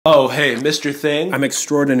Oh, hey, Mr. Thing. I'm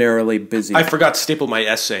extraordinarily busy. I forgot to staple my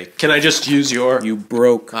essay. Can I just use your... You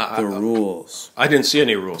broke the rules. I didn't see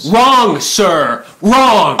any rules. Wrong, sir!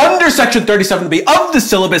 Wrong! Under section 37B of the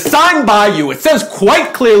syllabus signed by you, it says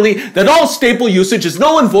quite clearly that all staple usage is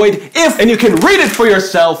null and void if, and you can read it for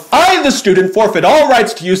yourself, I, the student, forfeit all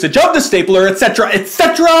rights to usage of the stapler, etc.,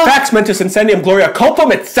 etc. Fax mentis incendium gloria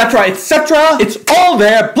culpum, etc., etc. It's all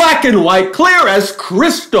there, black and white, clear as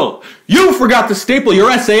crystal. You forgot to staple your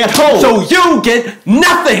essay at home, so you get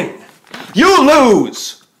nothing! You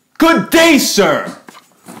lose! Good day, sir!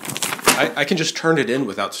 I can just turn it in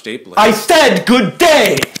without stapling. I said good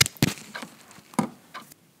day!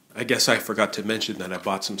 I guess I forgot to mention that I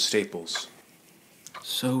bought some staples.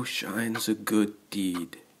 So shines a good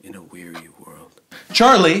deed in a weary world.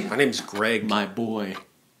 Charlie, My name's Greg. my boy.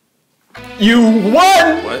 You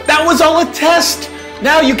won! What? That was all a test!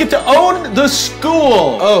 Now you get to own the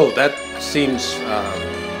school! Oh, that seems,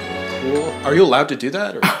 cool. Are you allowed to do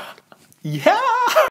that? Or? Yeah!